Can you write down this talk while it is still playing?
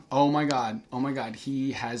Oh my god.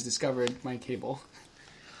 He has discovered my cable.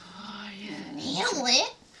 Oh, yeah.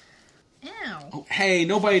 Hamlet? Ow. Oh, hey,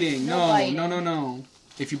 no biting. No biting. No.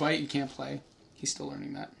 If you bite, you can't play. He's still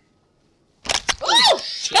learning that. Oh,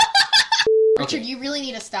 shit. Okay. Richard, you really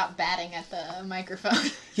need to stop batting at the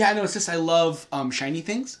microphone. Yeah, no, it's just I love shiny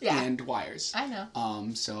things Yeah. and wires. I know.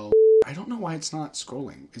 So I don't know why it's not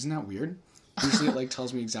scrolling. Isn't that weird? Usually it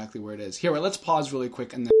tells me exactly where it is. Here, let's pause really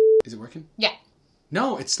quick and then... Is it working? Yeah.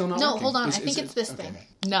 No, it's still not working. No, hold on. I think it's this okay, thing. okay.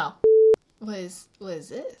 No. What is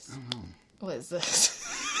this? I don't know. What is this?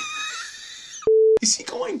 Is he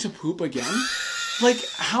going to poop again? Like,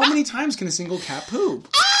 how many times can a single cat poop?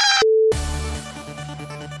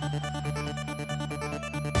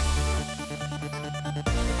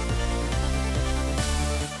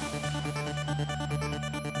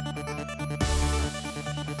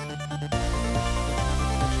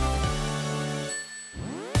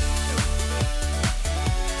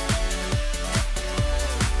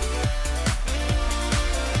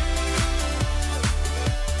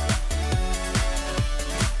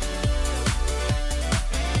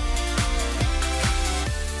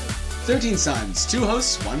 13 Sons, 2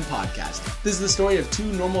 hosts, 1 podcast. This is the story of 2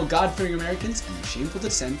 normal God-fearing Americans and their shameful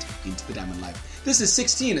descent into the diamond life. This is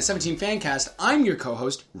 16, a 17 fan cast. I'm your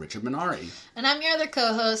co-host, Richard Minari. And I'm your other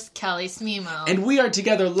co-host, Kelly Smemo. And we are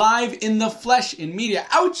together live in the flesh in media.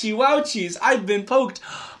 Ouchie wouchies, I've been poked.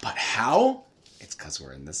 But how? It's because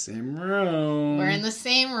we're in the same room. We're in the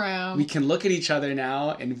same room. We can look at each other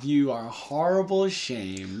now and view our horrible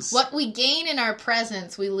shames. What we gain in our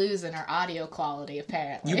presence, we lose in our audio quality,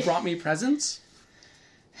 apparently. You brought me presents?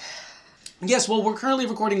 Yes, well, we're currently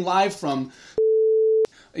recording live from...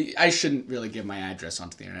 I shouldn't really give my address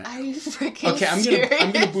onto the internet. Are you freaking Okay, I'm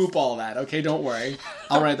gonna boop all that, okay? Don't worry.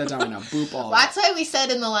 I'll write that down right now. Boop all that. That's why we said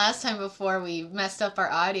in the last time before we messed up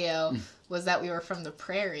our audio was that we were from the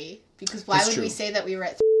prairie. Because why would we say that we were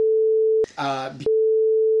at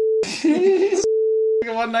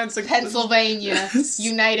 196 Pennsylvania,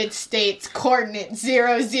 United States, coordinate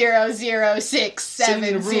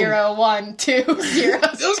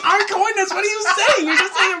 0006701220. Those aren't coordinates. What are you saying? You're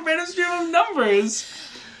just saying a random stream of numbers.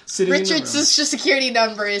 Richard's social security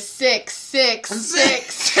number is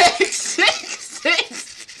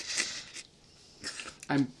 6666666.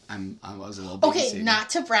 I was a little bit Okay, not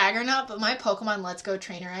to brag or not, but my Pokemon Let's Go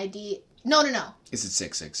trainer ID. No. Is it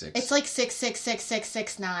 666? It's like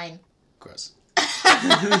 666669. Gross.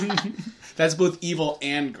 That's both evil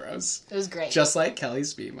and gross. It was great. Just like Kelly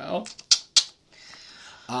Spemo.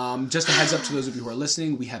 Just a heads up to those of you who are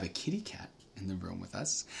listening, we have a kitty cat in the room with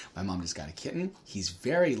us. My mom just got a kitten. He's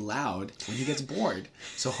very loud when he gets bored.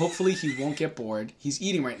 So hopefully he won't get bored. He's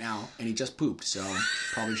eating right now, and he just pooped, so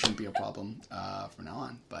probably shouldn't be a problem from now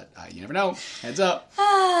on. But you never know. Heads up.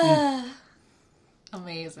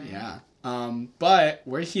 Amazing. Yeah. But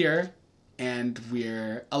we're here, and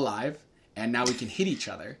we're alive, and now we can hit each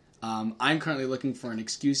other. I'm currently looking for an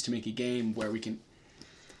excuse to make a game where we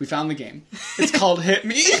found the game. It's called Hit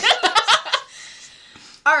Me.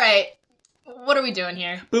 All right. What are we doing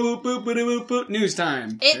here? Boop, boop, boop, boop, boop. News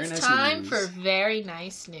time. It's nice time news. for very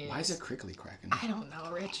nice news. Why is it crickly cracking? I don't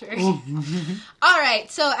know, Richard. All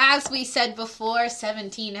right, so as we said before,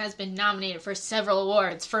 17 has been nominated for several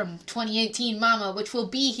awards from 2018 Mama, which will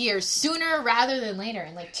be here sooner rather than later,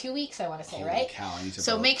 in like 2 weeks, I want to say, Holy right? Cow, I need to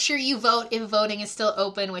so vote. make sure you vote if voting is still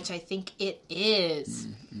open, which I think it is.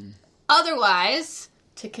 Otherwise,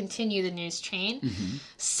 to continue the news train,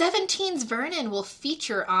 17's Vernon will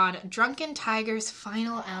feature on Drunken Tiger's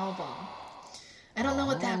final album. I don't know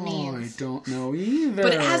what that means. I don't know either.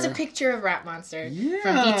 But it has a picture of Rat Monster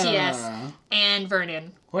from BTS and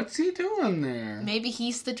Vernon. What's he doing there? Maybe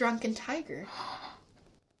he's the Drunken Tiger.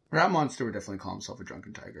 Rat Monster would definitely call himself a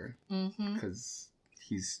drunken tiger. Because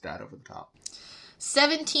he's that over the top.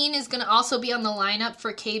 17 is going to also be on the lineup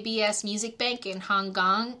for KBS Music Bank in Hong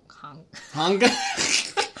Kong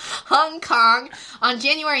on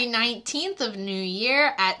January 19th of New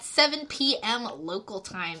Year at 7 p.m. local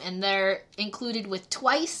time. And they're included with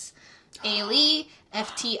Twice, A-Lee,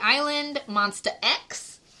 FT Island, Monsta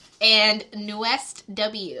X, and Newest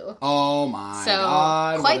W. Oh my god.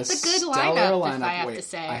 So, quite what a the good stellar lineup, if I have Wait, to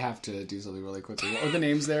say. I have to do something really quickly. What were the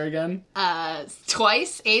names there again?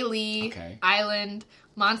 Twice, A-Lee, Okay. Island,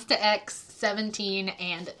 Monsta X, 17,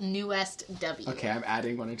 and Newest W. Okay, I'm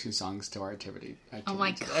adding 1 or 2 songs to our activity. Oh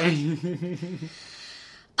my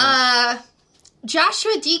god.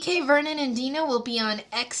 Joshua, DK, Vernon, and Dina will be on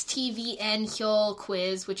XTVN Hyul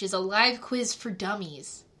Quiz, which is a live quiz for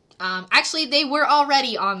dummies. Actually, they were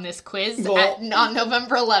already on this quiz on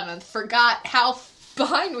November 11th. Forgot how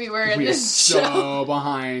behind we were in this show. We are so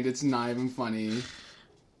behind. It's not even funny.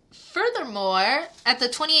 furthermore, at the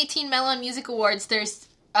 2018 Melon Music Awards, there's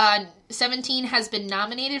 17 has been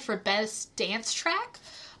nominated for Best Dance Track,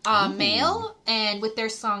 male, and with their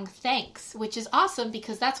song Thanks, which is awesome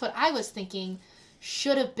because that's what I was thinking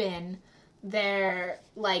should have been their,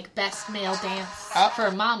 like, best male dance for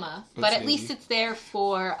Mama. But at least it's there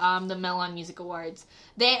for the Melon Music Awards.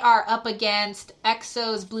 They are up against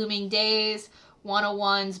EXO's Blooming Days,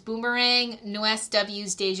 101's Boomerang,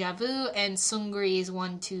 NUSW's Deja Vu, and Seungri's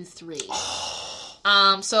 123.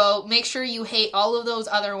 So make sure you hate all of those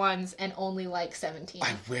other ones and only like 17.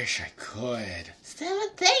 I wish I could.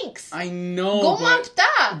 Thanks. I know,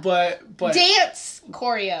 but dance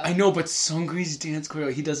choreo. I know, but Seungri's dance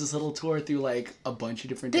choreo. He does this little tour through like a bunch of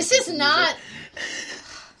different. This is not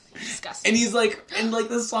disgusting. And he's like, and like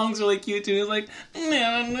the songs are like cute too. He's like, 1,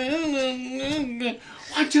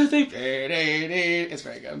 2, 3. It's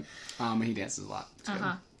very good. And he dances a lot. It's good.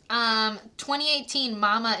 2018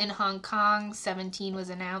 Mama in Hong Kong, 17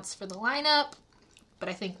 was announced for the lineup, but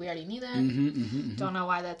I think we already knew that. Don't know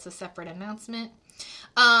why that's a separate announcement.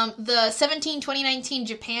 The 2019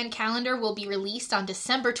 Japan calendar will be released on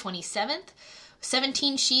December 27th.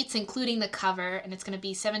 17 sheets, including the cover, and it's going to be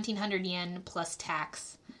 1,700 yen plus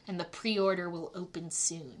tax, and the pre-order will open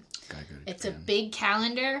soon. It's a big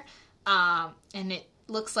calendar, and it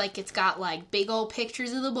looks like it's got like big old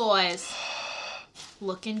pictures of the boys.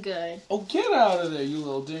 Looking good. Oh, get out of there, you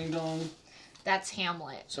little ding-dong. That's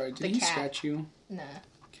Hamlet. Sorry, did he scratch you? No.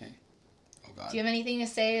 Okay. Oh, God. Do you have anything to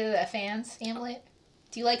say to the fans, Hamlet?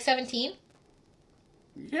 Do you like 17?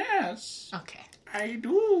 Yes. Okay. I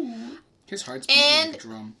do. His heart's beating like a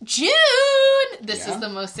drum. June! This is the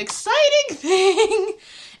most exciting thing.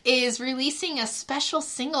 Is releasing a special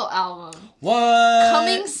single album. What?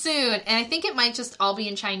 Coming soon. And I think it might just all be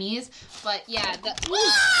in Chinese. But yeah,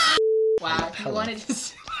 wow, you wanted to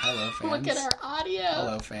Hello, fans. Look at our audio.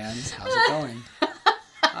 Hello, fans. How's it going?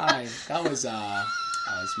 Hi. That was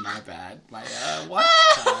my bad. My watch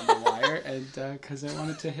on the wire, and because I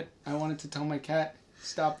wanted to tell my cat,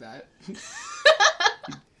 stop that.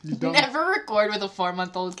 you don't never record with a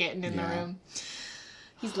 4-month-old kitten in the room.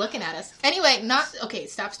 He's looking at us. Anyway,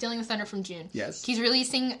 stop stealing the thunder from June. Yes. He's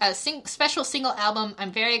releasing a special single album.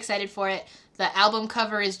 I'm very excited for it. The album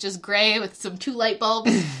cover is just gray with some 2 light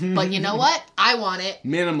bulbs. But you know what? I want it.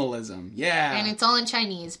 Minimalism. Yeah. And it's all in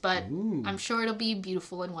Chinese, but I'm sure it'll be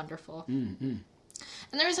beautiful and wonderful. Mm-hmm.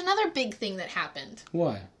 And there was another big thing that happened.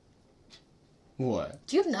 What? What?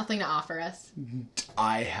 Do you have nothing to offer us?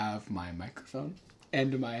 I have my microphone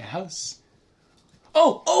and my house.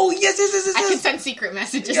 Oh, yes. I can send secret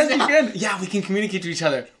messages yes, now. You can. Yeah, we can communicate to each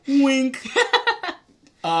other. Wink.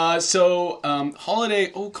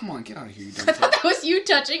 Holiday... Oh, come on, get out of here, you dumb I thought that was you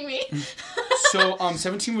touching me. So,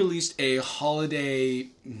 17 released a holiday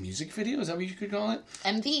music video, is that what you could call it?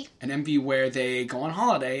 MV. An MV where they go on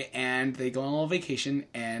holiday, and they go on a little vacation,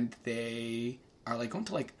 and they are, like, going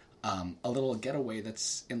to, like, a little getaway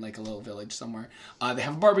that's in, like, a little village somewhere. They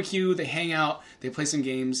have a barbecue, they hang out, they play some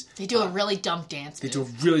games. They do a really dumb dance move. They do a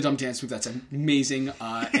really dumb dance move that's amazing,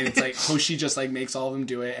 and it's, like, Hoshi just, like, makes all of them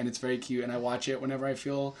do it, and it's very cute, and I watch it whenever I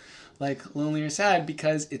feel... like lonely or sad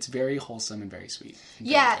because it's very wholesome and very sweet.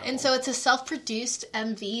 And so it's a self-produced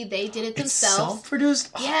MV. They did it themselves. Self-produced?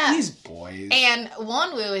 Yeah. Oh, these boys. And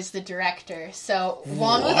Wonwoo is the director. So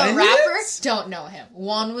Wonwoo the rapper, don't know him.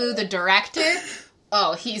 Wonwoo the director,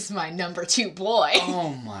 he's my number 2 boy.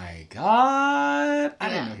 Oh my god. I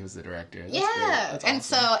didn't know he was the director. That's great. That's and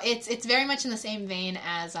awesome. so it's very much in the same vein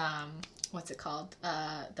as what's it called?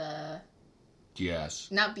 Yes.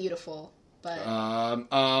 Not Beautiful. But you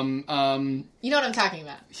know what I'm talking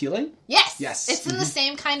about. Healing? Yes. It's in the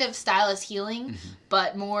same kind of style as Healing,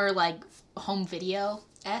 but more like home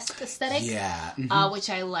video-esque aesthetic. Yeah. Which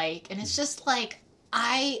I like. And it's just like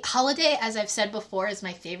Holiday, as I've said before, is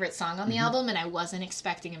my favorite song on the album, and I wasn't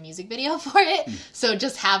expecting a music video for it. So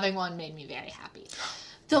just having one made me very happy.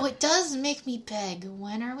 Though it does make me beg,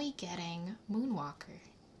 when are we getting Moonwalker?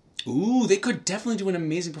 Ooh, they could definitely do an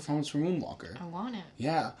amazing performance for Moonwalker. I want it.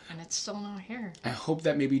 Yeah. And it's still not here. I hope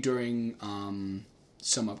that maybe during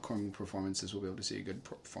some upcoming performances we'll be able to see a good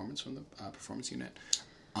performance from the performance unit.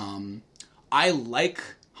 I like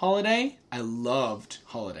Holiday. I loved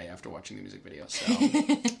Holiday after watching the music video, so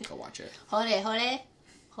go watch it. Holiday.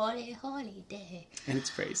 And it's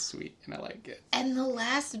very sweet, and I like it. And the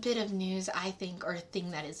last bit of news, I think, or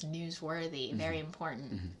thing that is newsworthy, very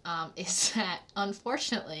important, is that,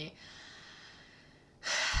 unfortunately,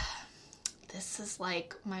 this is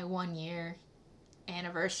like my 1-year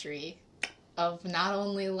anniversary of not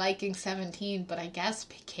only liking 17, but I guess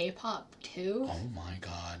K-pop too. Oh my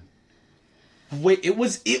god. Wait, it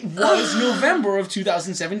was November of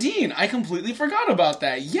 2017. I completely forgot about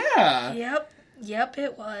that. Yeah. Yep,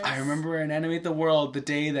 it was. I remember in Animate the World the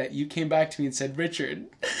day that you came back to me and said, Richard,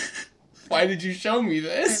 why did you show me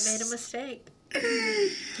this? I made a mistake.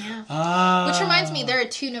 Yeah. Which reminds me, there are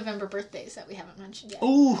 2 November birthdays that we haven't mentioned yet.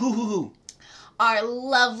 Oh, who? Our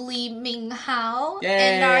lovely Ming Hao Yay.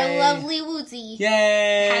 and our lovely Woozi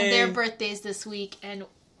Yay! had their birthdays this week, and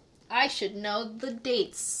I should know the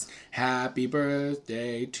dates. Happy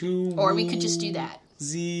birthday to Or we could just do that.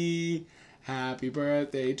 Z. Happy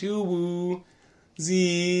birthday to Woo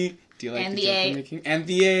Z. Do you like And the the joke I'm 8. making? And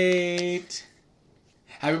the 8.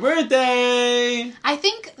 Happy birthday! I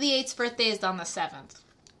think the 8th's birthday is on the 7th.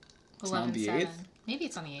 It's on the 11/7. 8th? Maybe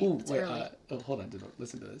it's on the 8th. Ooh, It's wait, early. hold on.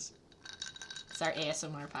 Listen to this. It's our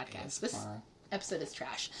ASMR podcast. This ASMR. episode is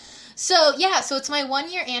trash. So it's my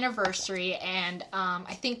 1-year anniversary, and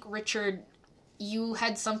I think, Richard, you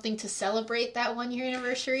had something to celebrate that 1-year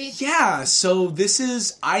anniversary? Yeah, so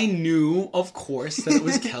I knew, of course, that it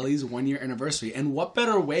was Kelly's 1-year anniversary, and what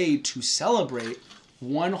better way to celebrate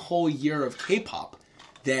 1 whole year of K-pop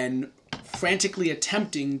than frantically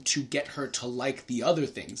attempting to get her to like the other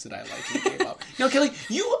things that I like in K-pop. Now, Kelly,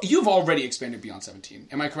 you've already expanded beyond 17.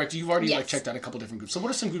 Am I correct? You've already Yes. checked out a couple different groups. So what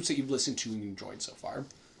are some groups that you've listened to and enjoyed so far?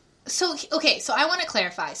 So I want to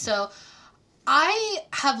clarify. So I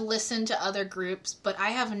have listened to other groups, but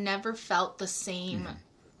I have never felt the same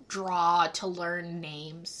draw to learn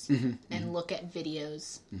names and look at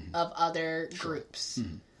videos of other groups.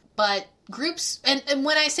 But groups, and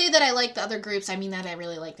when I say that I like the other groups, I mean that I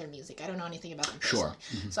really like their music. I don't know anything about them personally.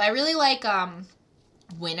 Sure. So I really like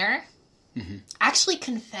Winner. Actually,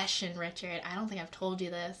 confession, Richard, I don't think I've told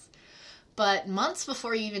you this, but months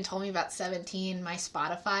before you even told me about 17, my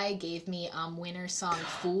Spotify gave me Winner's song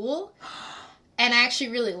Fool. And I actually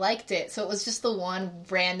really liked it. So it was just the one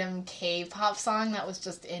random K-pop song that was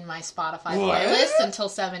just in my Spotify playlist until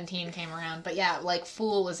 17 came around. But yeah, like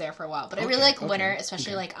Fool was there for a while. But I really like Winner,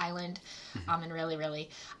 especially like Island. And really,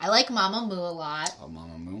 I like Mamamoo a lot. Oh,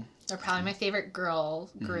 Mamamoo. They're probably my favorite girl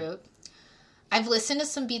group. I've listened to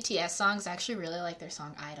some BTS songs. I actually really like their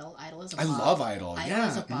song Idol. Idol is a bop. I love Idol. Idol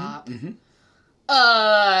is a bop.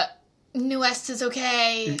 Nuest is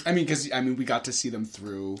okay. I mean, we got to see them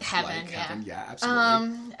through Heaven. Yeah,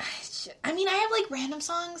 absolutely. I mean, I have like random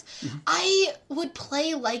songs. I would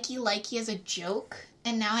play Likey as a joke,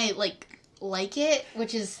 and now I like it,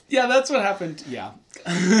 which is that's what happened. Yeah.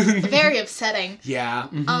 very upsetting. Yeah.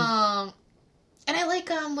 And I like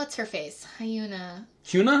what's her face? Hyuna?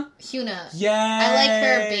 Hyuna. Yeah. I like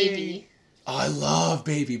her Baby. Oh, I love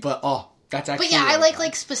Baby, but that's actually. But yeah, I really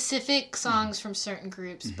like specific songs from certain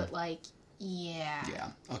groups, but yeah. Yeah.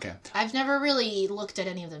 Okay. I've never really looked at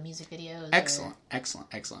any of the music videos. Excellent.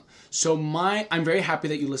 So I'm very happy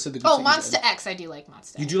that you listed the groups. Oh, Monsta X. I do like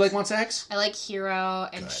Monsta X. You do like Monsta X? I like Hero,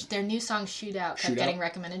 and their new song Shootout kept getting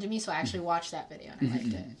recommended to me, so I actually watched that video and I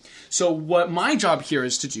liked it. So what my job here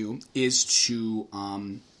is to do is to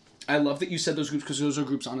I love that you said those groups, because those are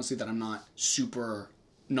groups, honestly, that I'm not super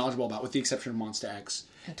knowledgeable about, with the exception of Monsta X.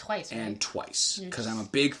 And Twice, right? And Twice, because I'm a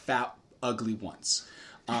big, fat, ugly once.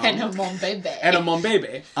 And a Mon Bebe. And a Mon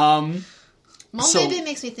Bebe. Mon Bebe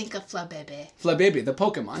makes me think of Fla Bebe. Fla Bebe, the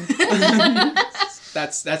Pokemon.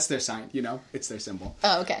 That's their sign, it's their symbol.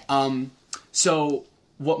 Oh, okay. So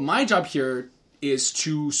what my job here is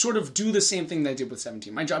to sort of do the same thing that I did with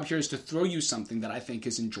 17. My job here is to throw you something that I think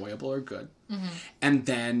is enjoyable or good, and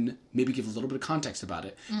then maybe give a little bit of context about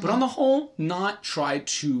it. But on the whole, not try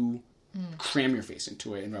to cram your face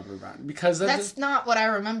into it and rub it around, because that's not what I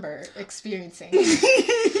remember experiencing.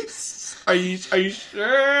 Are you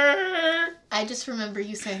sure? I just remember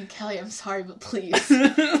you saying, Kelly, I'm sorry, but please.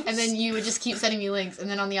 And then you would just keep sending me links, and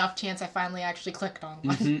then on the off chance I finally actually clicked on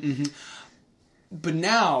one. But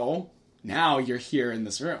now you're here in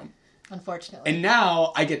this room. Unfortunately. And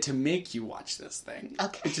now I get to make you watch this thing.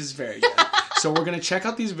 Okay. Which is very good. So we're going to check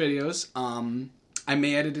out these videos. I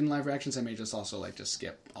may edit in live reactions. I may just also just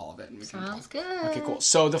skip all of it. And we can Sounds good. Okay, cool.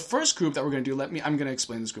 So the first group that we're going to do, I'm going to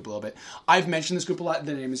explain this group a little bit. I've mentioned this group a lot.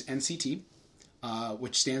 The name is NCT,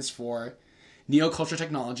 which stands for Neo Culture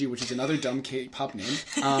Technology, which is another dumb K-pop name.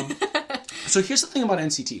 So here's the thing about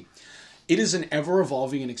NCT. It is an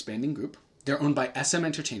ever-evolving and expanding group. They're owned by SM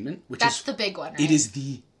Entertainment, which That's the big one, right? It is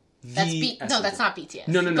the No, that's not BTS.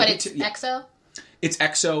 No. But it's EXO? It's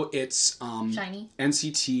EXO, it's Shiny?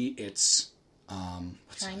 NCT, it's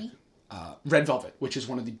Shiny? Red Velvet, which is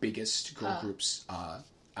one of the biggest girl groups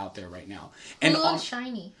out there right now. And Who loves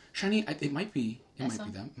Shiny? Shiny, it might be them.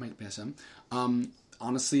 It might be SM.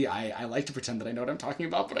 Honestly, I like to pretend that I know what I'm talking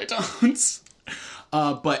about, but I don't.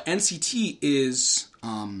 But NCT is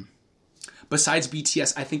besides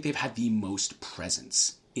BTS, I think they've had the most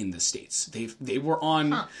presence in the States. They were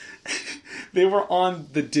on they were on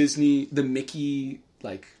the Mickey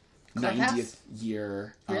like Clubhouse? 90th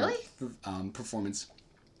year Really? Performance.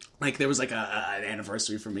 Like there was like an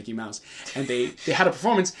anniversary for Mickey Mouse, and they had a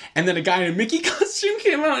performance, and then a guy in a Mickey costume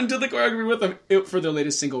came out and did the choreography with them for their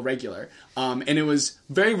latest single, Regular. And it was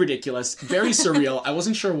very ridiculous, very surreal. I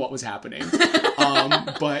wasn't sure what was happening,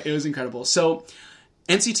 but it was incredible. So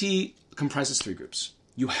NCT comprises 3 groups.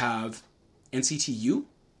 You have NCT U,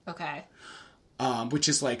 Okay. which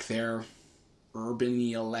is like their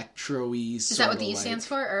urban-y, electro-y. Is that what the U stands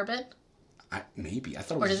for? Urban? Maybe. I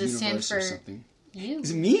thought it Or was does it stand Universe or for something. You?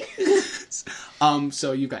 Is it me?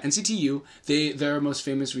 So you've got NCT U. Their most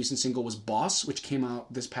famous recent single was Boss, which came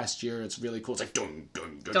out this past year. It's really cool. It's like dun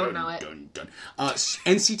dun dun. Don't dun, know it. Dun, dun.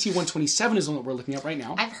 NCT 127 is the one that we're looking at right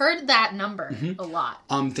now. I've heard that number a lot.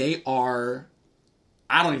 They are.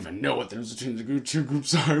 I don't even know what the difference between the two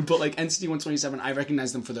groups are, but like NCT 127, I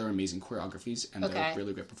recognize them for their amazing choreographies and their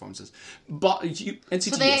really great performances. But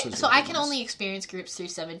NCT So I can only experience groups through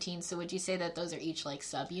 17. So would you say that those are each like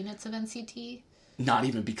subunits of NCT? Not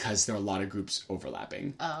even, because there are a lot of groups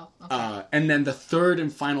overlapping. Oh, okay. And then the third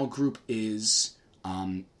and final group is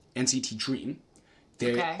NCT Dream.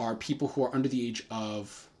 They are people who are under the age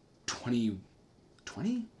of 20,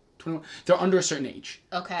 21? They're under a certain age.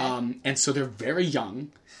 Okay. And so they're very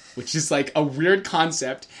young, which is like a weird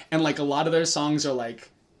concept. And like a lot of their songs are like...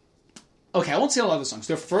 Okay, I won't say a lot of the songs.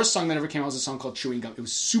 Their first song that ever came out was a song called Chewing Gum. It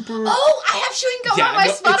was super... Oh, I have Chewing Gum on my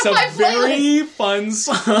Spotify it's a very fun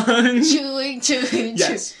song. Chewing.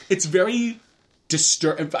 Yes, it's very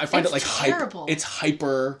disturbing. I find it like terrible. It's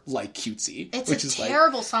hyper like cutesy. It's which a is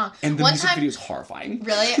terrible song. And the one music time, video is horrifying.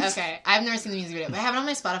 Really? Okay. I've never seen the music video, but I have it on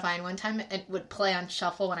my Spotify, and one time it would play on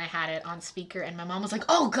shuffle when I had it on speaker, and my mom was like,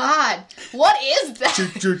 "Oh God, what is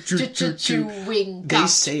that?" Chewing gum. They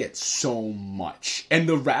say it so much, and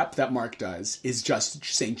the rap that Mark does is just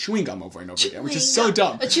saying chewing gum over and over again, which is so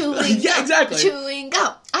dumb. Yeah, exactly. Chewing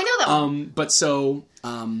gum. I know that one. But so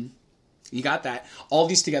you got that. All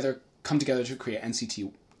these come together to create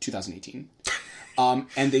NCT 2018.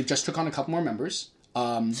 And they just took on a couple more members. So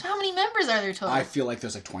how many members are there total? I feel like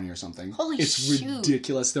there's like 20 or something. Holy It's shoot.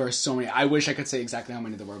 ridiculous. There are so many. I wish I could say exactly how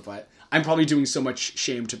many there were, but I'm probably doing so much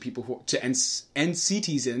shame to people to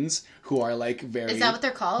NCTzens who are like very... Is that what they're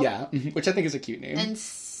called? Yeah, which I think is a cute name.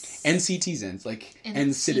 NCTzens, like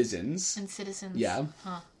N-citizens. N-citizens. Yeah.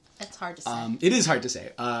 Huh. It's hard to say. It is hard to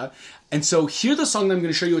say. And so here the song that I'm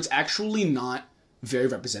going to show you, it's actually not very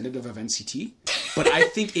representative of NCT, but I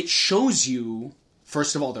think it shows you,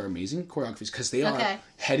 first of all, their amazing choreographies, because they are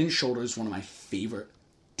head and shoulders one of my favorite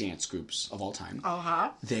dance groups of all time.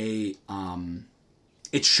 Uh-huh. They,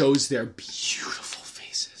 it shows their beautiful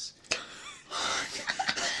faces.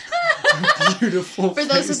 Beautiful For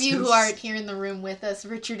those of you who aren't here in the room with us,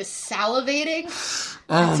 Richard is salivating.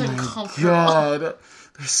 Oh it's my uncomfortable. God.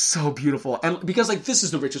 They're so beautiful. And because like this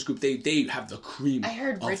is the Richards group, they have the cream. I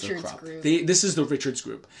heard of Richards the crop. group. This is the Richards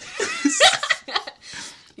group.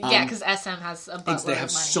 Yeah, because SM has a buttload They have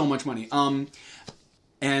of money. so much money.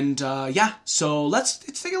 So let's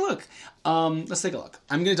take a look. Let's take a look.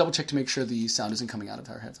 I'm going to double check to make sure the sound isn't coming out of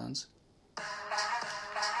our headphones.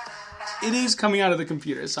 It is coming out of the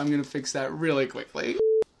computer, so I'm going to fix that really quickly.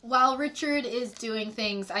 While Richard is doing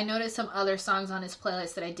things, I noticed some other songs on his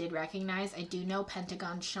playlist that I did recognize. I do know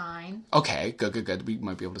Pentagon Shine. Okay, good. We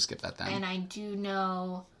might be able to skip that then. And I do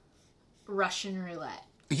know Russian Roulette.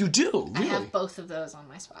 You do? Really? I have both of those on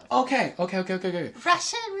my Spotify. Okay.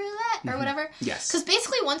 Russian Roulette or whatever. Yes. Because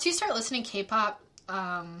basically once you start listening K-pop,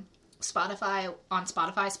 Spotify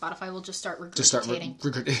will just start regurgitating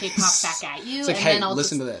K-pop back at you. It's like, and hey, then I'll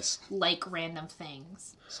listen just to this. like random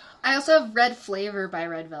things. I also have Red Flavor by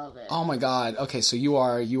Red Velvet. Oh my God. Okay, so you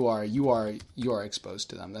are exposed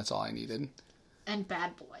to them. That's all I needed. And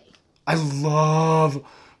Bad Boy. I love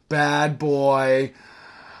Bad Boy.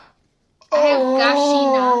 I have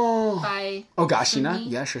Gashina by... Oh, Gashina?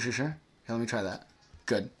 Sunmi. Yeah, sure. Here, let me try that.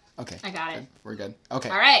 Good. Okay. I got it. Good. We're good. Okay.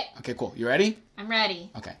 All right. Okay, cool. You ready? I'm ready.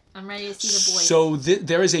 Okay. I'm ready to see the boys. So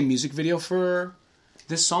there is a music video for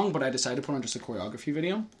this song, but I decided to put on just a choreography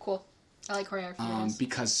video. Cool. I like choreography videos.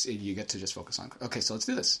 Because you get to just focus on... Okay, so let's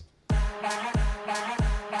do this.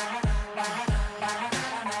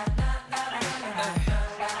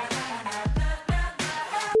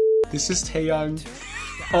 This is Taeyang.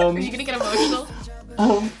 Are you gonna get emotional?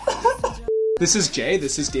 This is Jay.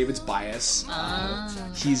 This is David's bias.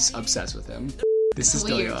 He's obsessed with him. This is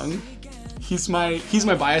Doyoung. He's my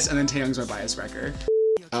bias, and then Taeyang's my bias wrecker.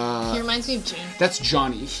 He reminds me of Jane. That's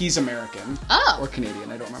Johnny. He's American. Oh. Or Canadian.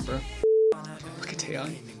 I don't remember. Look at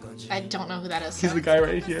Taeyang. I don't know who that is. He's the guy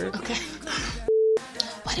right here. Okay.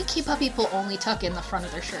 Why do K-pop people only tuck in the front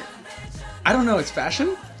of their shirt? I don't know. It's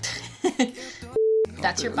fashion.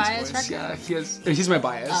 That's your bias, record? Yeah, he's my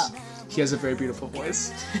bias. He has a very beautiful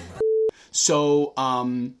voice. So,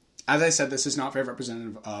 as I said, this is not very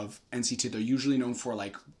representative of NCT. They're usually known for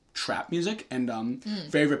like trap music and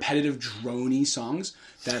very repetitive, drony songs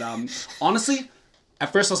that honestly,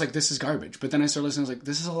 at first I was like, this is garbage. But then I started listening, I was like,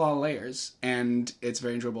 this is a lot of layers. And it's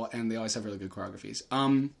very enjoyable, and they always have really good choreographies.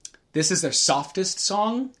 This is their softest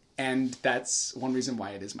song, and that's one reason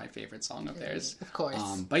why it is my favorite song of theirs. Of course.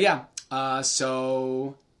 But yeah,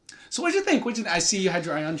 so what did you think? I see you had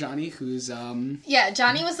your eye on Johnny, who's... Yeah,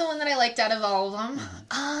 Johnny was the one that I liked out of all of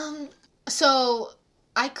them. So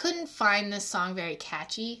I couldn't find this song very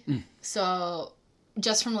catchy. So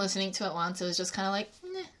just from listening to it once, it was just kind of like,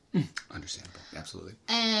 meh. Understandable. Absolutely.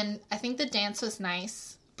 And I think the dance was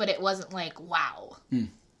nice, but it wasn't like, wow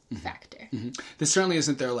factor. This certainly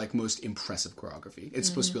isn't their like most impressive choreography. It's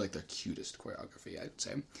supposed to be like their cutest choreography, I'd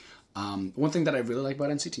say. One thing that I really like about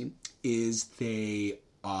NCT is they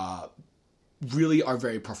really are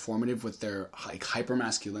very performative with their like hyper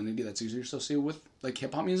masculinity that's usually associated with like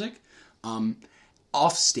hip hop music.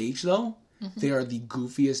 Off stage though, they are the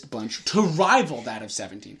goofiest bunch to rival that of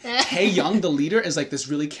 17. Taehyung, the leader, is like this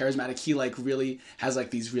really charismatic. He like really has like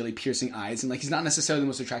these really piercing eyes, and like he's not necessarily the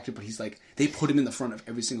most attractive, but he's like they put him in the front of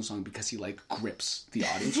every single song because he like grips the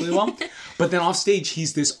audience really well. But then off stage,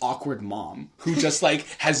 he's this awkward mom who just like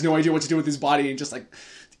has no idea what to do with his body and just like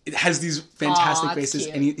it has these fantastic faces,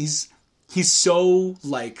 and he's so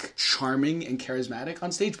like charming and charismatic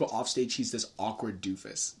on stage, but off stage he's this awkward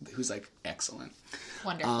doofus who's like excellent.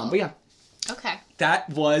 Wonderful. But yeah. Okay. That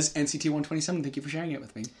was NCT 127. Thank you for sharing it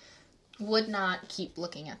with me. Would not keep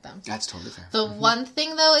looking at them. That's totally fair. The one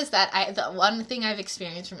thing though is that the one thing I've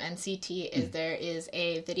experienced from NCT is there is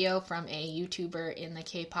a video from a YouTuber in the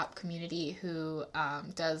K-pop community who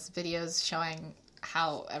does videos showing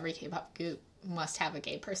how every K-pop group must have a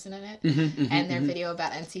gay person in it. And their video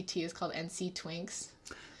about NCT is called NC Twinks.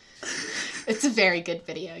 It's a very good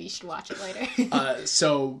video. You should watch it later.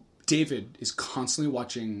 So David is constantly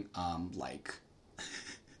watching,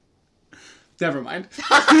 never mind.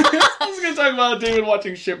 I was going to talk about David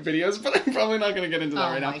watching ship videos, but I'm probably not going to get into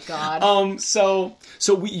that right now. Oh my god. So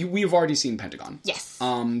we've already seen Pentagon. Yes.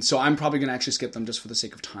 So I'm probably going to actually skip them just for the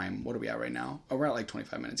sake of time. What are we at right now? Oh, we're at like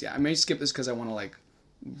 25 minutes. Yeah, I may skip this because I want to like...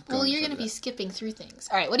 Well, you're going to be skipping through things.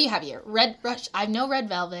 All right, what do you have here? Red Rush. I know Red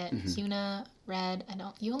Velvet, Hyuna, Red. I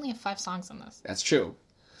don't. You only have 5 songs on this. That's true.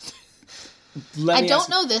 I don't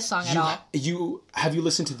know this song at all. Have you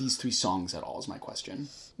listened to these 3 songs at all? Is my question.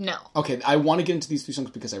 No. Okay, I want to get into these 3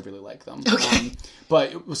 songs because I really like them. Okay.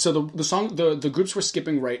 But so the groups we're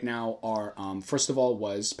skipping right now are first of all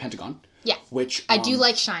was Pentagon. Yeah. Which I do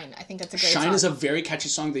like Shine. I think that's a great song. Shine is a very catchy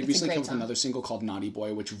song. They recently came with another single called Naughty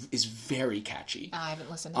Boy, which is very catchy. I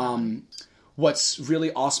haven't listened to that one. What's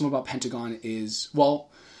really awesome about Pentagon is,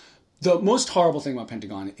 well, the most horrible thing about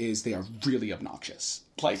Pentagon is they are really obnoxious.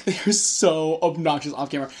 Like, they're so obnoxious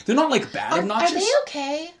off camera. They're not, like, bad obnoxious. Are they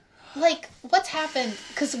okay? Like, what's happened?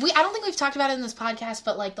 Because I don't think we've talked about it in this podcast,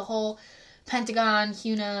 but, like, the whole Pentagon,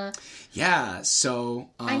 Hyuna. Yeah, so...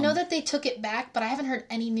 I know that they took it back, but I haven't heard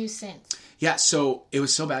any news since. Yeah, so it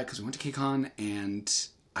was so bad because we went to KCON, and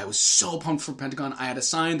I was so pumped for Pentagon. I had a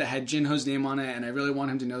sign that had Jinho's name on it, and I really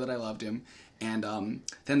wanted him to know that I loved him. And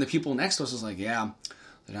then the people next to us was like, yeah...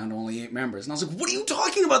 They're down to only 8 members. And I was like, what are you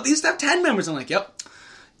talking about? They used to have 10 members. I'm like, yep.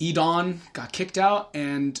 Edon got kicked out,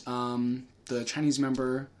 and the Chinese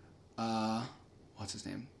member, what's his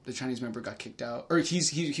name? The Chinese member got kicked out. Or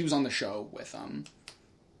he was on the show with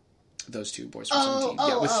those 2 boys from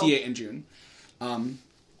 17. With Thea and June.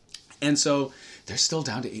 And so they're still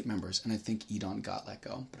down to 8 members, and I think Edon got let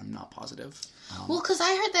go, but I'm not positive. Well, because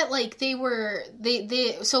I heard that, like,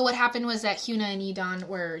 so what happened was that Hyuna and Edon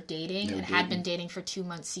were dating had been dating for 2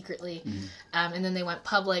 months secretly, and then they went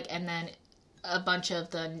public, and then a bunch of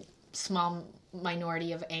the small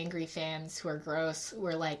minority of angry fans who are gross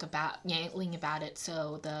were, like, yelling about it,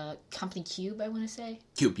 so the company Cube, I want to say?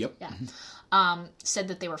 Cube, yep. Yeah. Said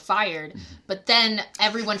that they were fired, but then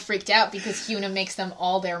everyone freaked out because Hyuna makes them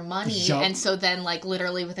all their money, and so then, like,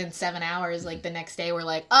 literally within 7 hours, like, the next day, we're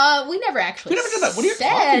like, we never actually did that. What are you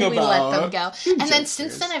talking about? We let them go. And then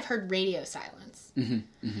since then, I've heard radio silence.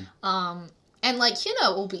 And, like,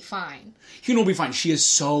 Hyuna will be fine. Hyuna will be fine. She is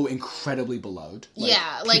so incredibly beloved.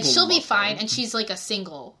 Like she'll be fine, and she's, like, a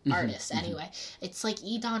single artist anyway. It's, like,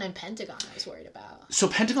 Edon and Pentagon I was worried about. So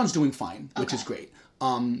Pentagon's doing fine, which is great.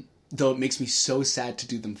 though it makes me so sad to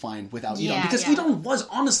do them fine without Edon. Yeah, Because yeah. Edon was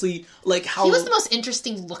honestly, like, how... He was the most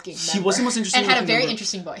interesting looking member. He was the most interesting and had a looking very member.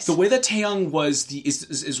 interesting voice. The way that Taeyong was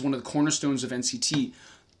is one of the cornerstones of NCT.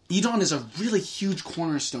 Edon is a really huge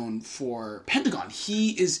cornerstone for Pentagon.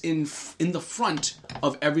 He is in the front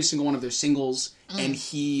of every single one of their singles, and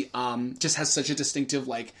he just has such a distinctive,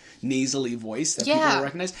 like, nasally voice that people will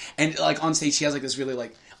recognize. And, like, on stage, he has, like, this really,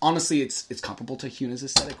 like... Honestly, it's comparable to Hyuna's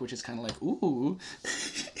aesthetic, which is kind of like, ooh.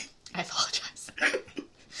 I apologize.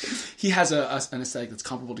 He has an aesthetic that's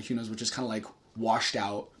comparable to Hyuna's, which is kind of, like, washed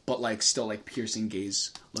out, but, like, still, like, piercing gaze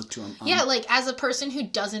look to him. Yeah, like, as a person who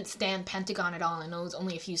doesn't stand Pentagon at all and knows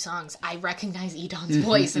only a few songs, I recognize Edon's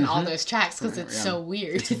voice in all those tracks because it's so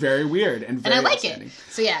weird. It's very weird and very and I like outstanding. it.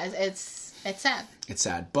 So yeah, it's sad. It's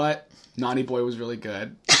sad, but Naughty Boy was really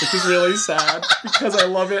good. Which is really sad because I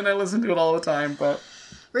love it and I listen to it all the time, but...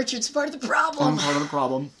 Richard's part of the problem. I'm part of the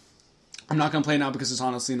problem. I'm not going to play it now because it's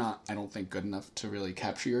honestly not, I don't think, good enough to really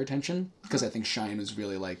capture your attention. Because I think Shine is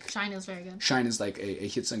really like... Shine is very good. Shine is like a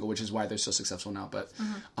hit single, which is why they're so successful now. But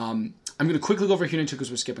I'm going to quickly go over Hyuna too because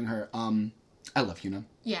we're skipping her. I love Hyuna.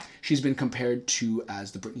 Yeah. She's been compared to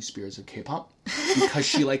as the Britney Spears of K-pop. Because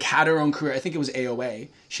she like had her own career. I think it was AOA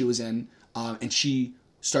she was in. And she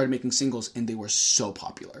started making singles and they were so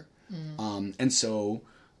popular. And so...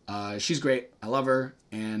 she's great. I love her,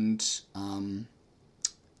 and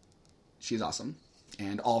she's awesome.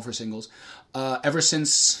 And all of her singles, ever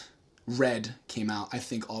since Red came out, I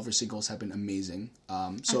think all of her singles have been amazing.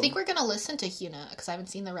 So I think we're gonna listen to Hyuna because I haven't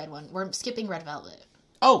seen the Red one. We're skipping Red Velvet.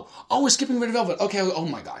 Oh, we're skipping Red Velvet. Okay. Oh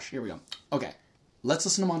my gosh, here we go. Okay, let's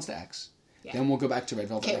listen to Monsta X. Yeah. Then we'll go back to Red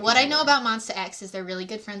Velvet. Okay, what I know about Monsta X is they're really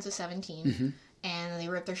good friends with 17. And they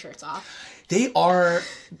rip their shirts off. They are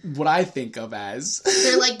what I think of as...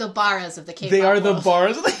 They're like the Baras of the K-pop They are world. the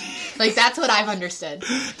Baras of the... Like, that's what I've understood.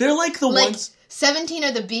 They're like the ones... 17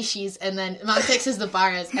 are the Bishis, and then Monsta X is the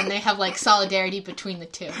Baras, and they have, like, solidarity between the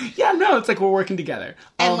two. Yeah, no, it's like we're working together.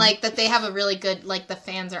 And, like, that they have a really good... Like, the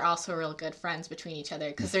fans are also real good friends between each other,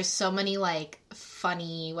 because there's so many, like,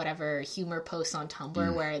 funny, whatever, humor posts on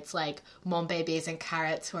Tumblr where it's, like, Monbebes and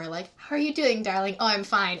Carrots who are like, how are you doing, darling? Oh, I'm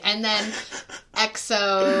fine. And then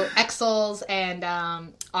EXOs and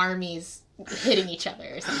ARMYs hitting each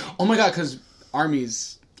other or something. Oh my god, because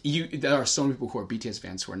ARMYs... there are so many people who are BTS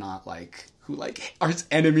fans who are not, like... Who, like, are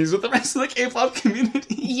enemies with the rest of the K-pop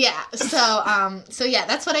community. Yeah, so yeah,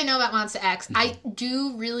 that's what I know about Monsta X. I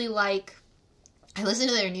do really like... I listened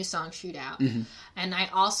to their new song, Shootout. And I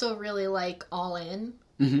also really like All In.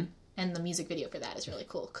 And the music video for that is really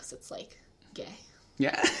cool, because it's, like, gay.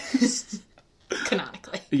 Yeah.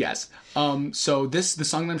 Canonically. Yes. So the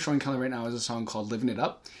song that I'm showing Kelly right now is a song called Living It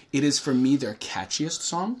Up. It is, for me, their catchiest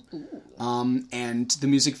song. And the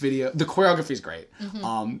music video, the choreography is great.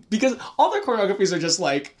 Because all their choreographies are just,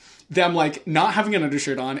 like, them, like, not having an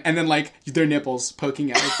undershirt on, and then, like, their nipples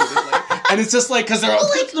poking out repeatedly. And it's just, like, because they're all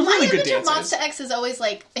Like, they're my really good image of dancers. Monsta X is always,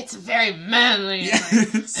 like, it's very manly.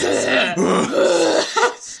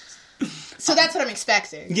 So that's what I'm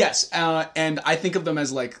expecting. Yes, and I think of them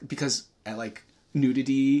as, like, because, like,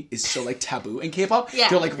 nudity is so, like, taboo in K-pop. Yeah.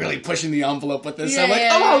 They're, like, really pushing the envelope with this. Yeah, I'm like,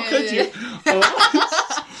 yeah, how yeah, could yeah. you?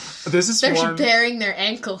 This is They're one... baring their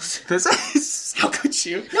ankles. This is... How could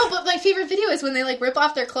you? No, but my favorite video is when they, like, rip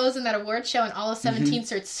off their clothes in that award show and all of 17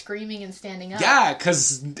 starts screaming and standing up. Yeah,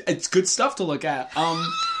 because it's good stuff to look at.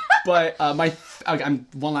 But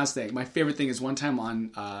one last thing. My favorite thing is one time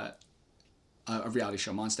on a reality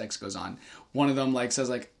show, Monsta X goes on. One of them, like, says,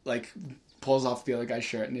 like pulls off the other guy's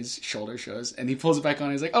shirt and his shoulder shows, and he pulls it back on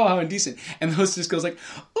and he's like, oh, how indecent. And the host just goes like,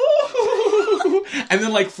 ooh. And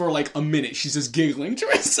then, like, for, like, a minute, she's just giggling to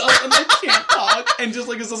herself and, like, can't talk. And just,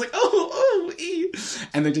 like, it's just like, oh, ee.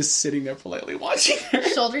 And they're just sitting there politely watching her.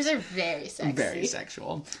 Shoulders are very sexy. Very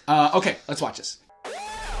sexual. Okay, let's watch this.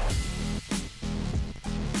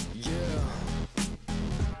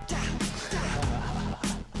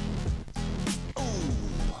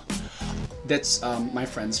 That's my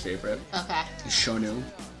friend's favorite. Okay. Shonu.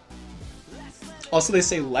 Also, they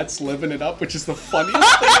say "Let's livin' it up," which is the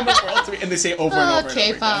funniest thing in the world to me, and they say over and over.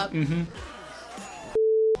 K-pop. And over again.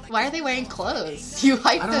 Why are they wearing clothes? You hyped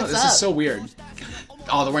I don't know. this This up. is so weird.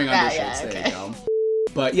 Oh, they're wearing undershirts. Yeah, There okay. you go.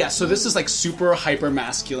 But yeah, so this is like super hyper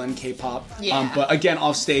masculine K-pop. Yeah. But again,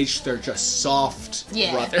 off stage, they're just soft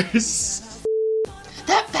Yeah. brothers.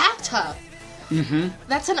 That bathtub.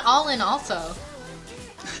 That's an all-in also.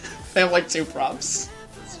 They have like two props.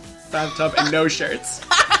 Bathtub and no shirts.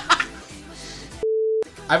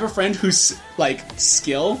 I have a friend whose, like,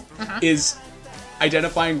 skill is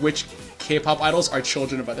identifying which K-pop idols are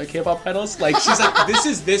children of other K-pop idols. Like, she's like, this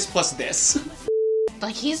is this plus this.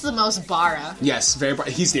 Like, he's the most Bara. Yes,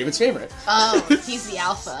 he's David's favorite. Oh, he's the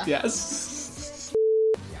alpha. Yes.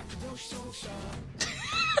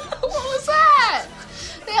 What was that?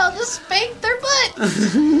 They all just spanked their butt.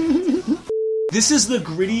 This is the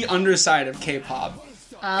gritty underside of K-pop.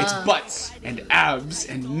 It's butts and abs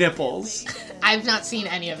and nipples. I've not seen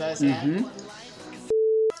any of those yet.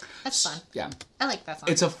 That's fun. Yeah. I like that song.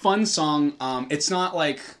 It's a fun song. It's not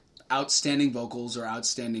like outstanding vocals or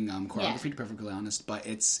outstanding choreography, Yeah. to be perfectly honest, but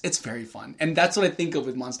it's very fun. And that's what I think of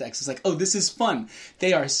with Monsta X. It's like, oh, this is fun.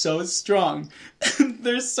 They are so strong.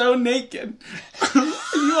 They're so naked.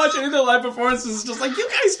 You watch any of their live performances, it's just like, you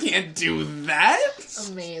guys can't do that.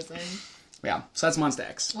 Amazing. Yeah, so that's Monsta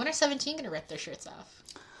X. When are 17 going to rip their shirts off?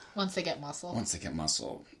 Once they get muscle. Once they get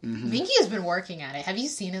muscle. Vinky has been working at it. Have you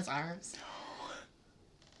seen his arms?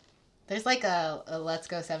 There's like a Let's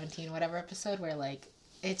Go 17 whatever episode where like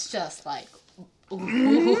it's just like ooh,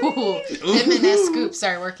 him and his scoops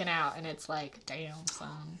are working out and it's like damn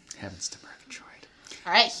son. Heavens to Murgatroyd.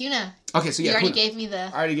 All right, Hyuna. Okay, so yeah, you already Hyuna. gave me the.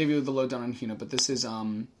 I already gave you the lowdown on Hyuna, but this is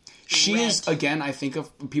she Red. is, again, I think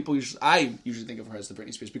of people I usually think of her as the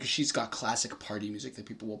Britney Spears because she's got classic party music that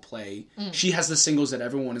people will play. She has the singles that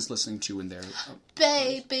everyone is listening to in their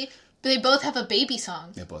Baby. They both have a baby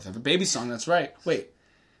song. They both have a baby song, that's right. Wait,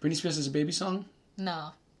 Britney Spears has a baby song?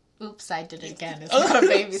 No. Oops, I did it again. It's not a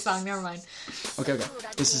baby song. Never mind. Okay.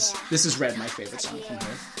 This is Red, my favorite song from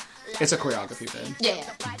her. It's a choreography vid. Yeah.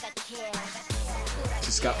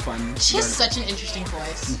 She's got fun. She has such an interesting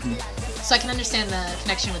voice. So I can understand the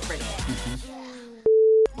connection with Britney.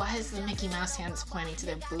 Why is the Mickey Mouse hands pointing to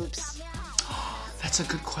their boobs? That's a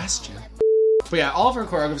good question. But yeah, all of her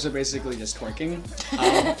choreographers are basically just twerking.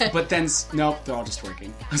 But then, no, they're all just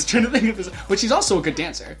twerking. I was trying to think of this. But she's also a good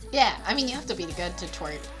dancer. Yeah, I mean, you have to be good to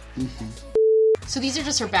twerk. So these are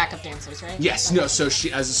just her backup dancers, right? Yes, no, so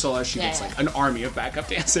she, as a solo, she gets Yeah. like an army of backup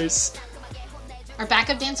dancers. Are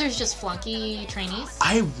backup dancers just flunky trainees?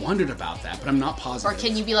 I wondered about that, but I'm not positive. Or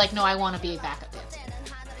can you be like, no, I want to be a backup dancer?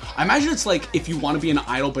 I imagine it's like if you want to be an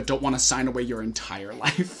idol but don't want to sign away your entire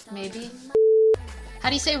life. Maybe. How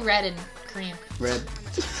do you say red in Korean? Red.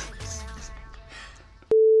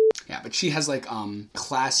 Yeah, but she has like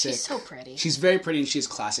classic. She's so pretty. She's very pretty and she has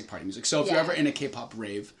classic party music. So if you're Yeah. ever in a K-pop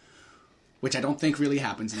rave, which I don't think really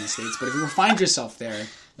happens in the States, but if you find yourself there,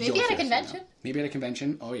 Maybe you'll at a hear convention? Hyuna. Maybe at a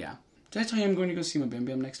convention. Oh yeah. Did I tell you I'm going to go see my Bam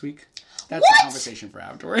Bam next week? That's What? a conversation for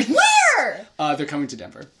afterwards. Where? They're coming to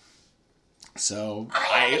Denver. So I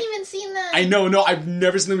haven't even seen them. I know, no, I've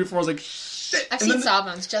never seen them before. I was like, shit. I've And seen then-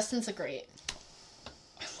 Sawbones. Justin's a great.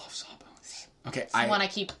 I love Sawbones. Okay, The one I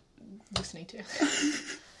keep listening to.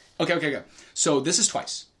 Okay. So this is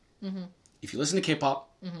Twice. If you listen to K-pop,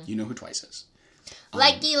 you know who Twice is.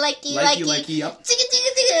 Likey. Yep. Tigga,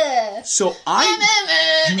 tigga, tigga. So I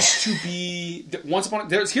Mm. used to be once upon.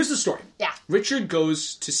 Here's the story. Yeah. Richard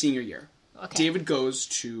goes to senior year. Okay. David goes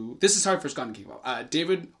to. This is how I first got into K-pop.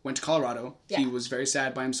 David went to Colorado. Yeah. He was very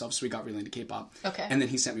sad by himself, so he got really into K-pop. Okay. And then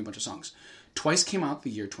he sent me a bunch of songs. Twice came out the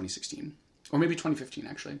year 2016, or maybe 2015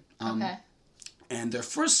 actually. Okay. And their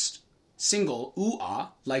first single, Ooh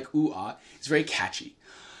Ah, like Ooh Ah, is very catchy.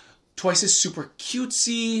 Twice is super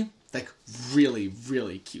cutesy, like really,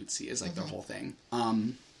 really cutesy is like their whole thing.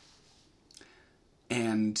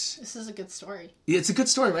 And This is a good story. it's a good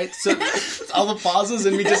story, right? So all the pauses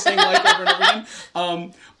and me just saying like over and over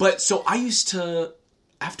again. But so I used to,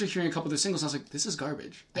 after hearing a couple of their singles, I was like, this is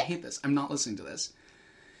garbage. I hate this. I'm not listening to this.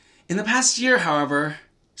 In the past year, however,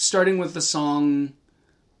 starting with the song,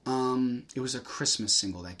 it was a Christmas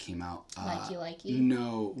single that came out. Likey.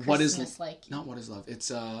 No, Christmas Likey. not What Is Love? It's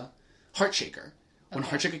Heartshaker. When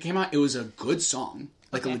Heartshaker came out, it was a good song.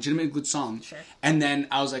 Like a legitimate good song. Sure. And then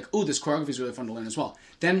I was like, oh, this choreography is really fun to learn as well.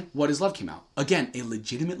 Then What Is Love came out. Again, a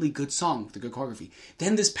legitimately good song with a good choreography.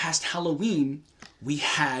 Then this past Halloween, we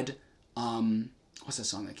had, what's that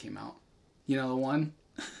song that came out? You know the one?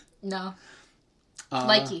 No.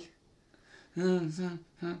 Likey.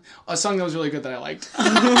 A song that was really good that I liked.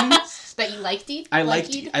 That you liked it? I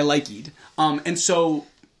liked. And so,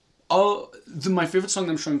 my favorite song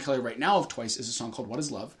that I'm showing Kelly right now of Twice is a song called What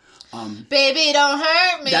Is Love. Baby, don't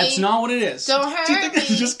hurt me. That's not what it is. Don't hurt Do you think I me.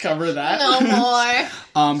 should just cover that? No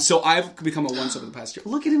more. So I've become a once over the past year.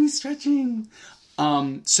 Look at me stretching.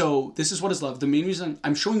 So this is What Is Love. The main reason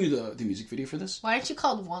I'm showing you the music video for this Why aren't you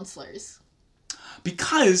called Oncelers?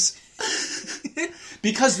 because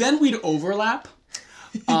then we'd overlap.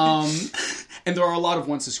 And there are a lot of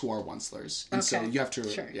onces who are oncelers, and so Okay. you have to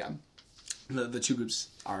Sure. The two groups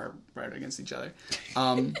are right against each other.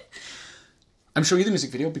 I'm showing you the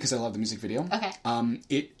music video because I love the music video. Okay.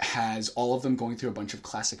 It has all of them going through a bunch of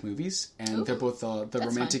classic movies, and they're both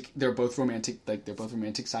romantic. Fun. They're both romantic. Like they're both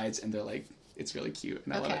romantic sides, and they're like it's really cute,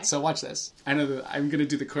 and I love Okay. it. So watch this. I know that I'm gonna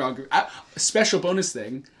do the choreography. Special bonus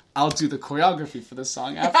thing. I'll do the choreography for this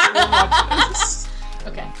song after we watch this.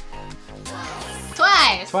 Okay.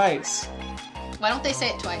 Twice. Twice. Why don't they say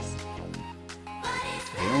it twice?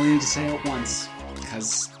 They only need to say it once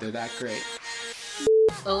because they're that great.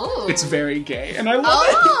 Oh. It's very gay, and I love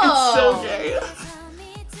it. It's so gay.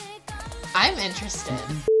 I'm interested.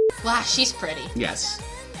 Wow, she's pretty. Yes.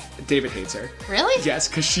 David hates her. Really? Yes,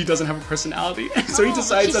 because she doesn't have a personality. So he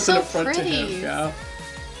decides she's that's so an affront to pretty. him. Yeah.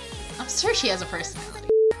 I'm sure she has a personality.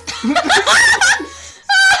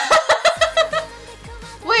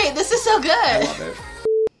 Wait, this is so good. I love it.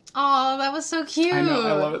 Oh, that was so cute. I know,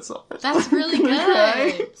 I love it so much. That's really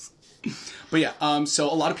good. But yeah,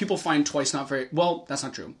 so a lot of people find Twice not very... Well, that's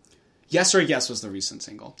not true. Yes or Yes was the recent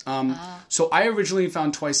single. So I originally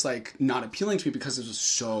found Twice, like, not appealing to me because it was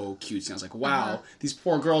so cute. And I was like, wow, these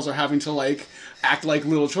poor girls are having to, like, act like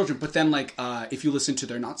little children. But then, like, if you listen to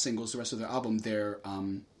their not singles, the rest of their album, they're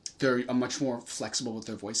much more flexible with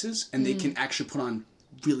their voices. And they can actually put on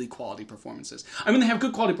really quality performances. I mean, they have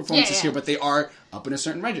good quality performances here, but they are up in a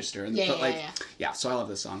certain register. And, so I love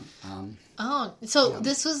this song.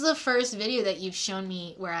 This was the first video that you've shown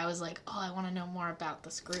me where I was like, oh, I want to know more about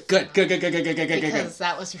this group. Good. Because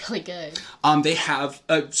that was really good. They have,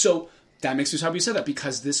 so that makes me so happy you said that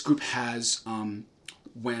because this group has,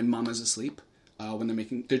 When Mama's Asleep,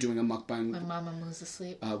 when they're doing a mukbang. When Mama Moo's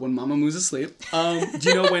asleep. When Mama Moo's asleep. Do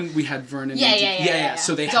you know when we had Vernon? Yeah.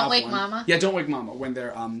 So they Don't have Wake one. Mama? Yeah, Don't Wake Mama, when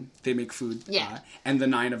they're, they make food. Yeah. And the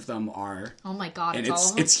 9 of them are... Oh my god, and it's all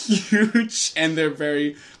of them? it's huge, and they're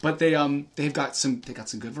very... But they've got some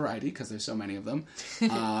good variety, because there's so many of them.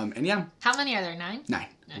 And yeah. How many are there? 9? 9.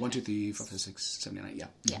 1, 2, 3, 4, 5, 6, 7, 8, 9, yeah.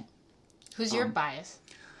 Yeah. Who's your bias?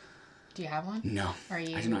 Do you have one? No, Or are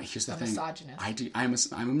you I do not. Here's the thing. misogynist? I'm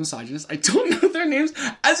a misogynist. I don't know their names.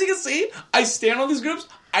 As you can see, I stand on these groups.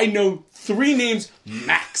 I know 3 names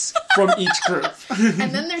max from each group.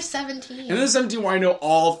 And then there's 17. And then there's 17 where I know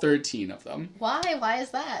all 13 of them. Why? Why is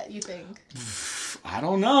that, you think? I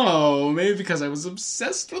don't know. Maybe because I was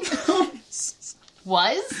obsessed with them.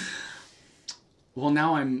 Was? Well,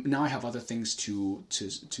 now I have other things to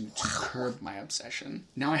curb my obsession.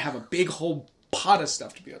 Now I have a big whole pot of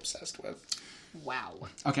stuff to be obsessed with. Wow.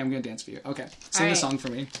 Okay, I'm gonna dance for you. Okay, sing the song for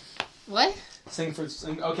me. What? Okay,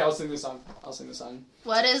 I'll sing the song.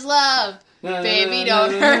 What is love? Baby,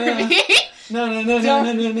 don't hurt me. Don't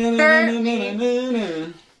hurt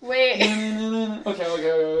me. Wait. Okay,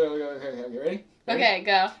 ready? Okay,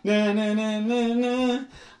 go.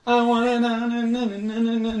 I wanna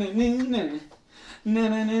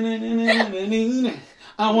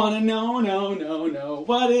I wanna know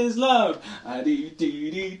what is love. You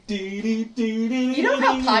know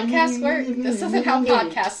how podcasts work? This isn't how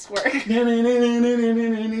podcasts work.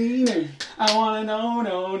 I wanna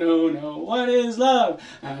know what is love.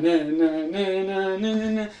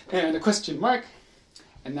 And a question mark.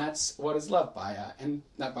 And that's What Is Love by and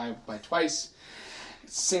not by Twice.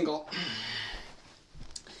 It's single.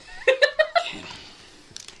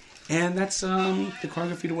 And that's the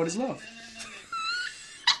choreography to What Is Love.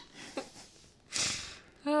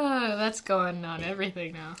 Oh, that's going on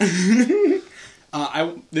everything now.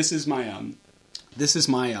 This is my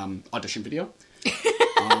audition video.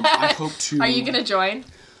 I hope to. Are you gonna join?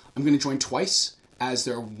 I'm gonna join Twice as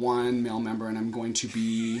their one male member, and I'm going to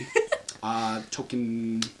be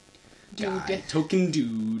token guy, token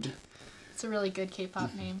dude. It's a really good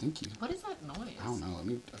K-pop name. Thank you. What is that noise? I don't know. Let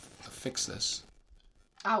me fix this.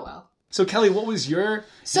 Oh well. So Kelly, what was your?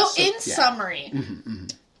 Summary,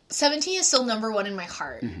 17 is still number 1 in my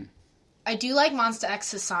heart. Mm-hmm. I do like Monsta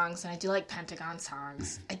X's songs, and I do like Pentagon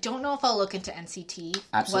songs. Mm-hmm. I don't know if I'll look into NCT.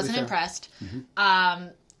 Absolutely Wasn't fair. impressed. Mm-hmm.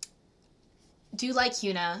 Do like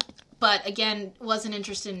Hyuna, but again, wasn't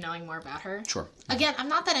interested in knowing more about her. Sure. Again, I'm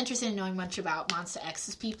not that interested in knowing much about Monsta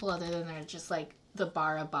X's people, other than they're just like the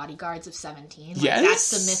Bara bodyguards of 17. Like, yes. That's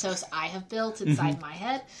the mythos I have built inside my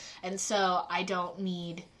head, and so I don't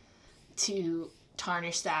need to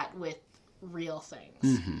tarnish that with real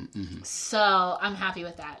things. So I'm happy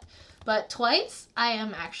with that. But Twice, I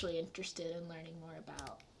am actually interested in learning more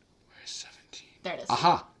about. Where's 17? There it is.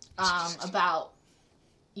 Aha. About,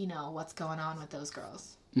 what's going on with those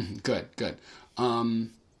girls. Mm-hmm. Good.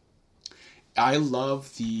 I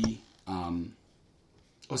love the.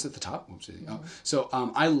 Was it the top? Oopsie. Oh. So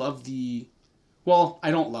I love the. Well, I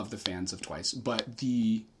don't love the fans of Twice, but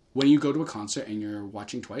when you go to a concert and you're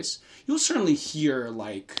watching Twice, you'll certainly hear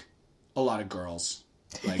like a lot of girls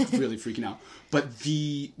like really freaking out. But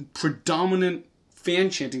the predominant fan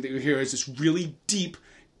chanting that you hear is this really deep,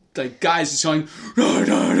 like guys just yelling, "No,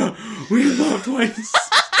 no, no, we love Twice."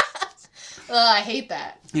 I hate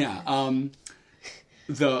that. Yeah.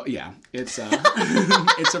 It's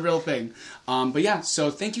it's a real thing. But yeah,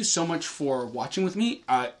 so thank you so much for watching with me.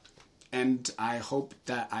 And I hope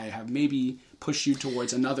that I have maybe pushed you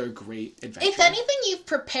towards another great adventure. If anything, you've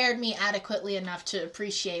prepared me adequately enough to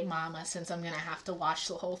appreciate Mama, since I'm going to have to watch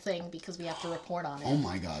the whole thing because we have to report on it. Oh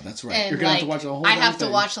my god, that's right. And you're going to have to watch the whole damn thing. I have to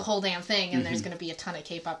watch the whole damn thing, and there's going to be a ton of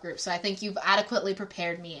K-pop groups. So I think you've adequately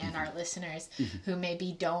prepared me and our listeners who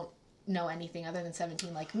maybe don't know anything other than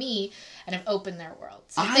 17 like me and have opened their world.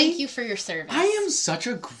 So thank you for your service. I am such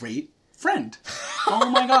a great friend. Oh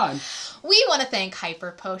my god. We want to thank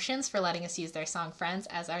Hyper Potions for letting us use their song Friends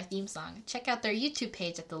as our theme song. Check out their YouTube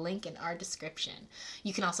page at the link in our description.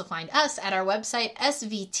 You can also find us at our website,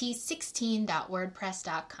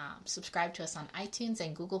 svt16.wordpress.com. Subscribe to us on iTunes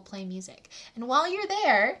and Google Play Music. And while you're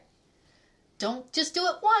there, don't just do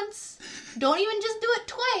it once. Don't even just do it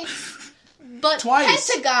twice. But Twice.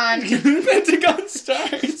 Pentagon. Pentagon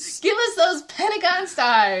stars. Give us those Pentagon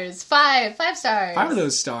stars. Five stars. 5 of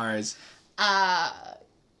those stars.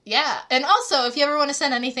 Yeah. And also, if you ever want to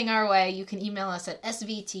send anything our way, you can email us at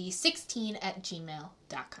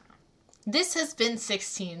svt16@gmail.com. This has been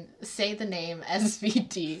 16. Say the name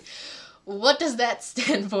SVT. What does that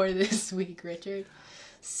stand for this week, Richard?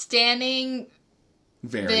 Standing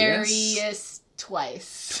various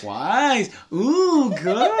twice. Ooh,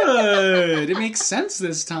 good. It makes sense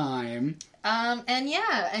this time. And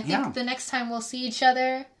yeah, I think the next time we'll see each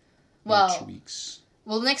other, well, weeks.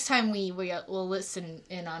 Well, next time we'll listen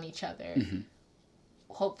in on each other. Mm-hmm.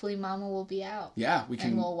 Hopefully, Mama will be out. Yeah, we can.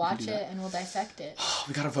 And we'll watch it and we'll dissect it.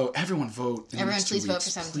 We gotta vote. Everyone vote. Everyone, please vote for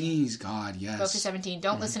 17. Please, God, yes. Vote for 17.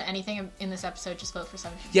 Don't listen to anything in this episode. Just vote for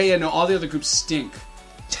 17. Yeah. No, all the other groups stink.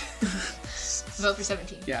 Vote for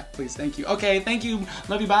 17. Yeah, please. Thank you. Okay, thank you.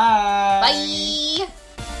 Love you. Bye. Bye.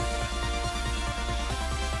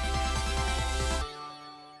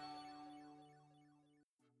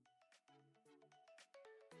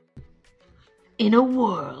 In a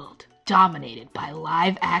world dominated by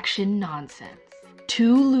live-action nonsense,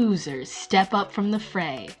 2 losers step up from the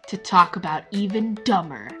fray to talk about even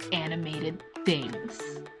dumber animated things.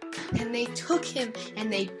 And they took him,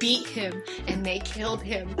 and they beat him, and they killed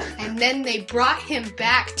him, and then they brought him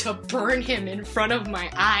back to burn him in front of my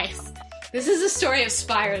eyes. This is the story of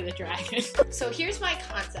Spyro the Dragon. So here's my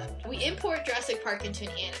concept. We import Jurassic Park into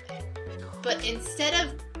an anime, but instead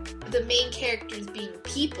of the main characters being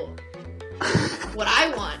people, what I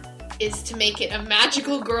want is to make it a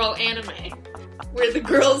magical girl anime where the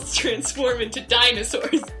girls transform into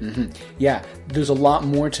dinosaurs. Mm-hmm. Yeah, there's a lot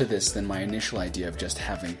more to this than my initial idea of just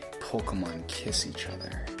having Pokemon kiss each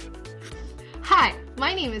other. Hi,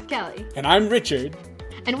 my name is Kelly. And I'm Richard.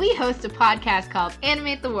 And we host a podcast called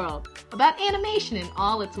Animate the World, about animation in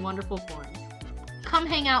all its wonderful forms. Come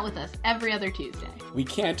hang out with us every other Tuesday. We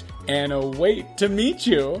can't wait to meet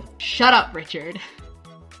you. Shut up, Richard.